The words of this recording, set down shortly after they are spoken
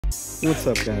What's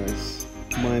up, guys?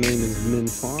 My name is Min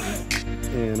Fong,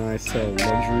 and I sell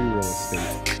luxury real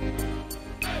estate.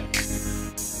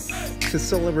 To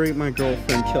celebrate my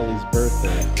girlfriend Kelly's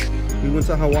birthday, we went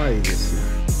to Hawaii this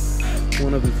year.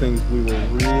 One of the things we were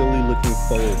really looking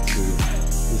forward to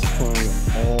is trying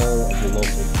all of the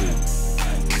local food.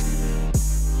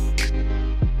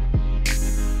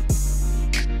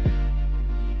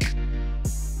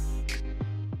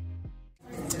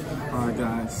 Alright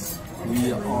guys,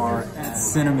 we are at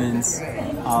Cinnamon's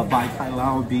by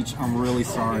Kailua Beach. I'm really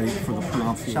sorry for the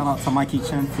pronunciation. Shout out to Mikey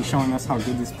Chen for showing us how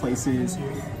good this place is.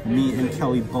 Me and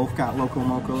Kelly both got Loco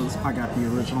Mocos. I got the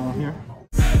original here.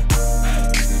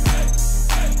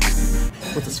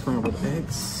 With the scrambled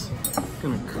eggs.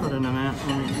 Gonna cut into that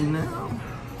right now.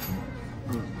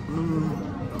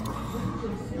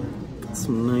 Got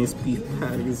some nice beef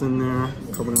patties in there,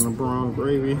 covered in the brown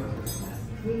gravy.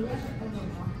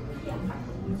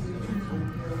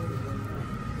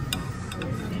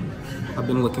 I've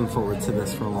been looking forward to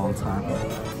this for a long time.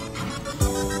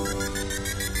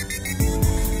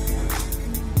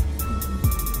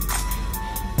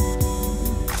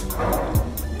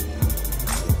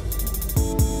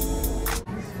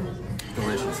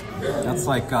 Delicious. That's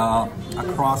like a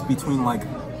cross between like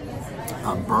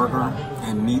a burger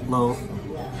and meatloaf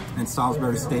and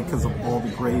Salisbury steak because of all the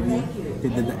gravy. They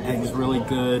did the eggs really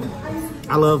good.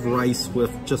 I love rice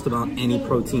with just about any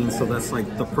protein, so that's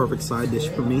like the perfect side dish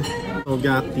for me. I've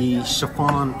got the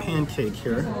chiffon pancake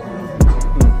here.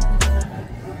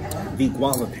 The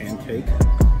guava pancake.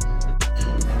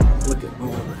 Look at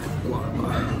all that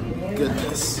guava.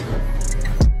 Goodness.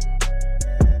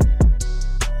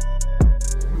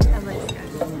 That looks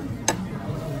good.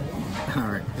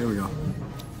 Alright, here we go.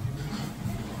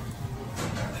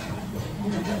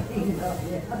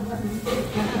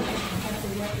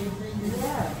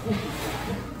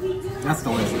 That's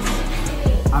delicious.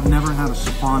 I've never had a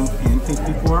chiffon pancake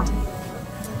before.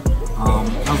 I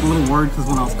was a little worried because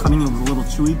when I was cutting it was a little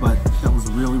chewy, but that was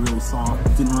really, really soft.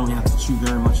 Didn't really have to chew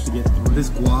very much to get through. This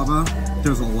guava,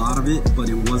 there's a lot of it, but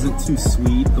it wasn't too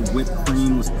sweet. The whipped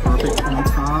cream was perfect on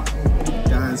top.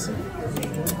 Guys,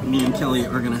 me and Kelly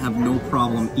are gonna have no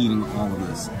problem eating all of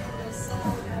this.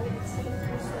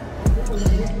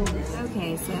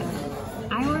 Okay, so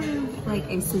I ordered like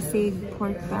a sisig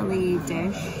pork belly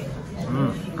dish.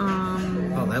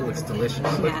 Oh, that looks delicious.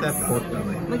 Look at that pork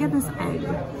belly. Look at this egg.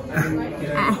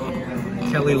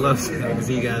 Kelly loves eggs.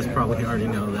 You guys probably already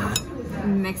know that.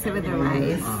 Mix it with the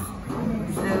rice.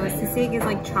 So sisig is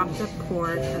like chopped up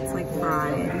pork that's like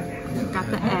fried. Got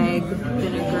the egg,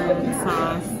 vinegar, and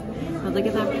sauce. But look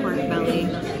at that pork belly.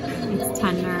 It's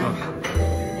tender.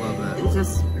 Love that.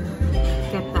 Just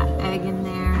get that egg in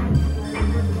there.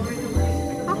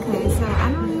 Okay, so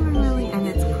I don't even really, and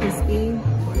it's crispy.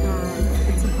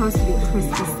 It's supposed to be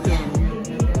crispy skin.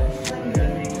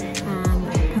 And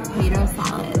potato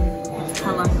salad. It's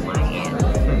hella Hawaiian.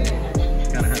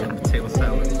 Gotta have a potato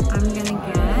salad. I'm gonna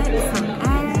get some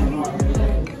egg,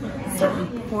 some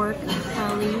pork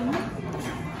belly.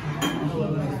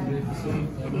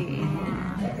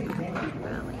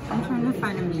 I'm trying to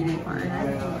find a meaty part,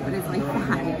 but it's like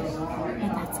fatty.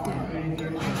 And that's good. I'm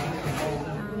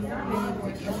gonna go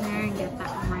in there and get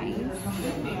that rice.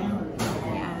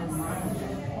 Yes.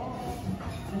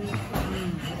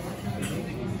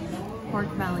 Pork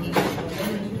belly.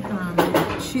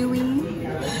 Chewy.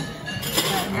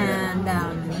 And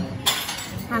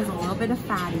has a little bit of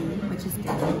fatty, which is good.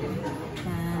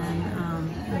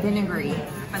 And vinegary.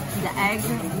 But the egg,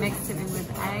 mixed it in with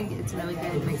the egg, it's really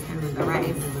good mixed in with the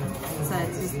rice. So it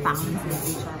just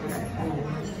balances each other.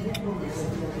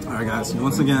 Alright guys,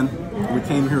 once again, we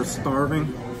came here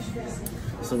starving.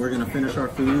 So we're gonna finish our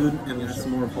food and get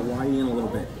some more Hawaii in a little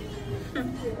bit.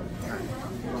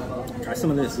 Try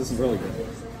some of this, this is really good.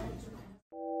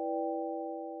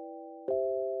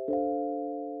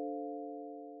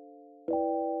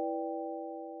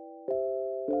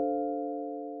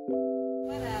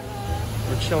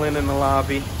 We're chilling in the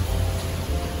lobby.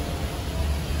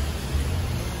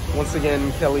 Once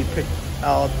again, Kelly picked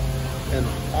out an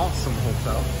awesome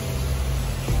hotel.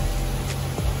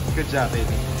 Good job,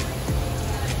 baby.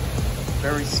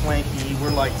 Very swanky.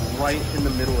 We're like right in the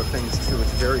middle of things too.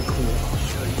 It's very cool. I'll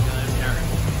show you guys here.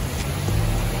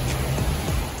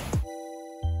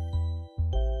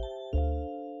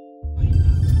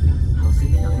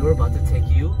 Kelly, we're about to take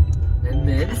you and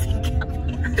Min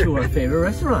to our favorite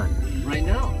restaurant right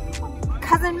now.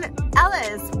 Cousin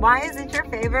Ellis, why is it your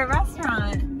favorite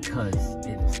restaurant? Because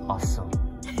it is awesome.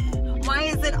 Why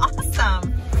is it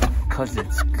awesome? Because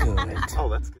it's good. Oh,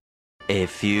 that's good. A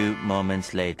few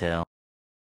moments later.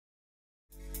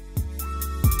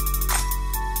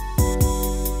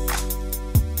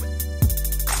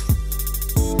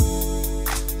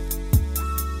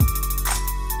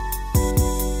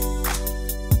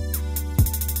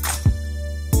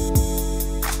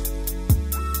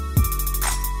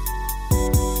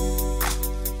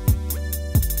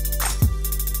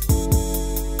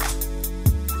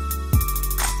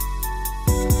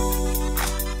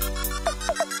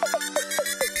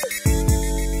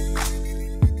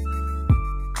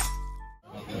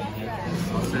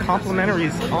 complimentary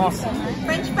is awesome.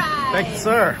 French fries. Thank you,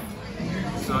 sir.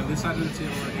 So on this side of the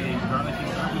table, a garlic and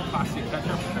herb plastic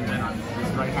ketchup, and then on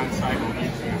this right-hand side will be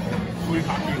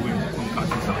furikake with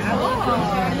tonkatsu sauce.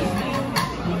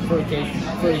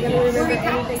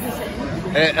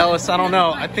 Hey, Ellis, I don't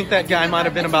know. I think that guy might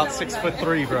have been about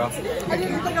 6'3", bro. I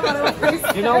didn't think about it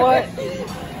first. You know what?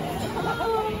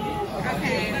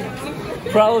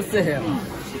 Props to him.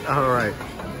 All right.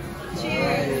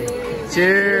 Cheers.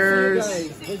 Cheers.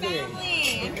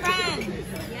 Family and friends.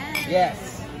 Yes.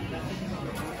 Yes.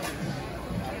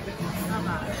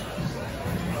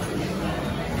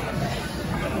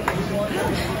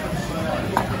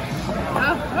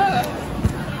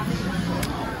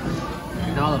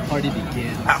 Now the party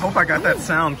begins. I hope I got that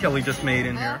sound Kelly just made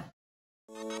in here.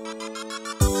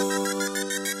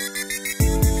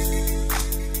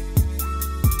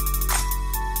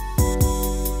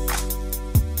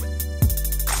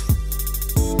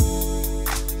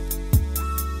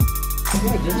 Do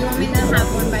you want me to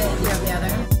have one bite and you have the other?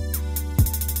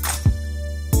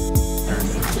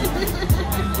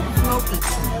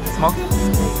 Smoky?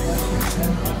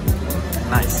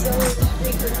 Nice.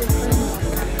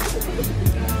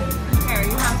 Here,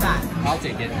 you have that. I'll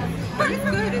take it. But it's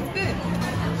good, it's good.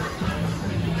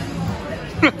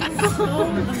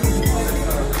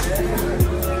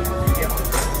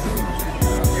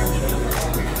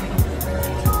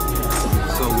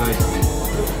 So good.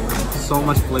 So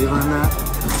much flavor in that.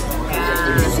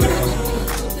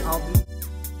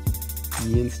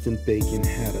 The instant bacon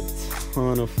had a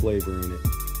ton of flavor in it.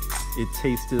 It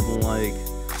tasted like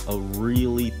a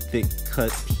really thick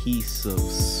cut piece of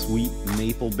sweet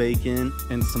maple bacon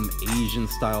and some Asian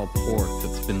style pork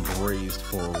that's been braised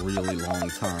for a really long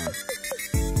time.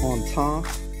 On top,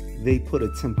 they put a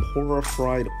tempura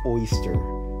fried oyster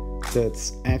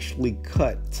that's actually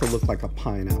cut to look like a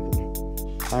pineapple.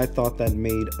 I thought that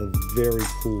made a very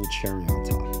cool cherry on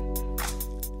top.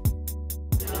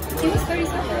 It was 30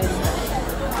 seconds.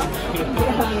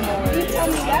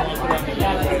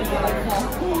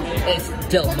 It's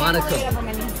Delmonico.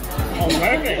 Oh,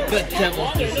 perfect. Good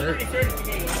devil's dessert.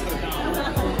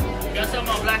 Got some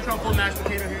black truffle mashed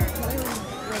potato here.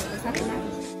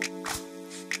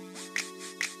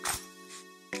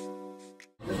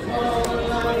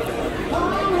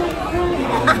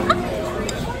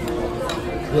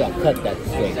 Yeah, cut that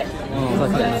steak.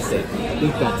 Cut that steak.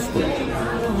 Eat that steak.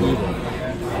 Eat it.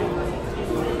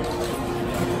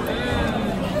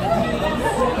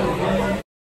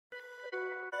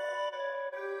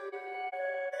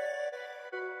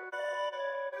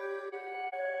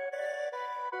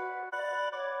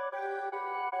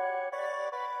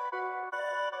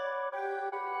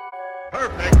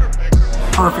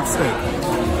 Perfect steak.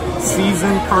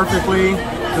 Seasoned perfectly.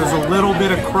 There's a little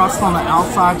bit of crust on the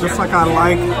outside, just like I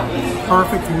like.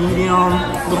 Perfect medium,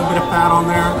 a little bit of fat on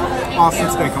there. Awesome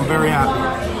steak, I'm very happy.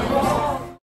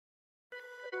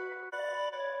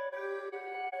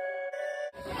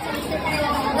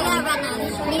 We got red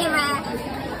nose, medium rare.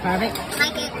 Perfect.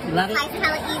 Like it. Love it. Slice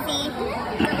hella easy.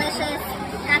 Delicious.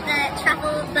 Got the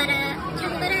truffle butter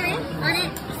right? On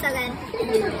it. So good.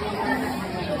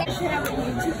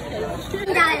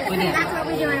 Guys, that's what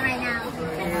we're doing right now.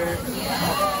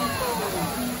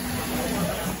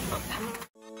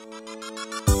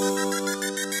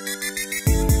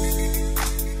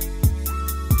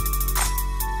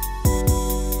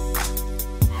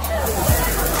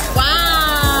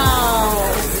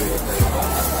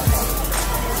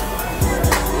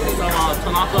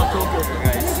 Tomato tofu,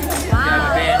 guys.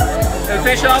 Wow. And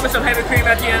finish it off with some heavy cream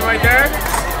at the end right there.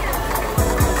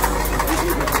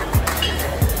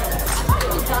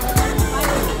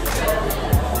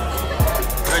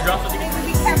 Drop it.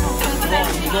 Be careful.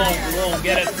 Boom,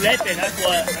 get it flipping, that's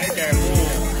what, right there, boom.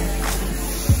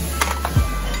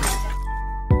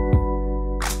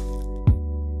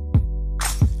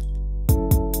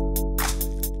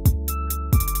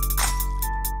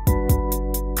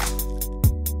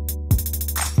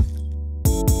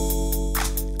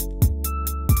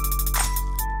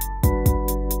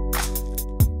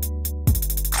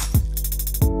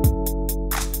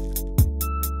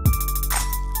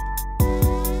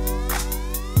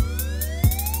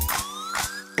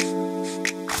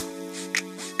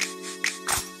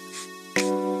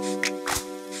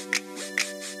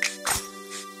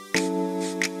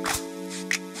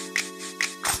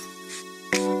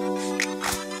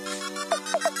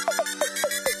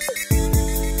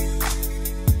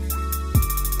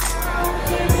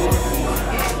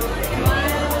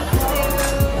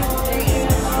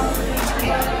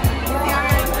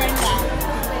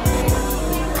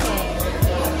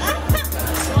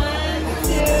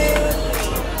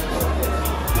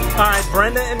 right,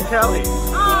 Brenda and Kelly.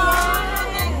 Kelly.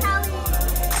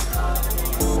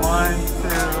 1, 2,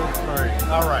 3.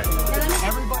 All right.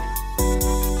 Everybody.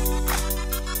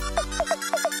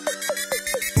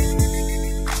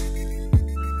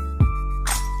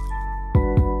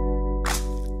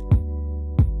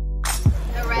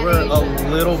 We're a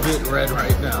little bit red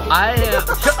right now.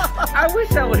 I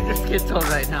wish I would just get told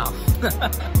right now.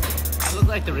 I look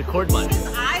like the record button. His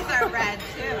eyes are red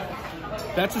too.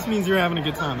 That just means you're having a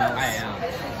good time, Alex. I am.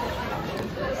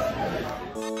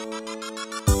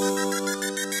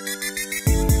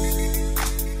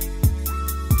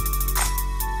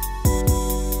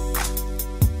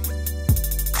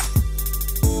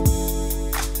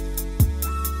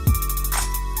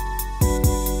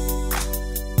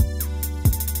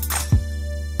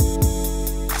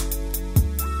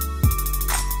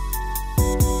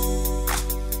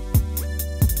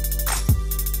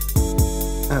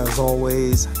 As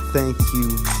always, thank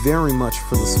you very much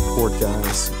for the support,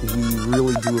 guys. We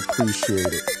really do appreciate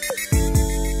it.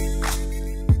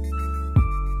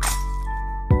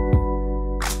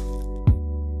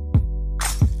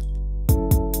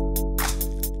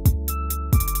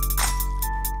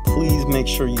 Please make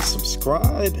sure you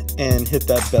subscribe and hit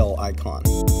that bell icon.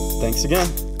 Thanks again.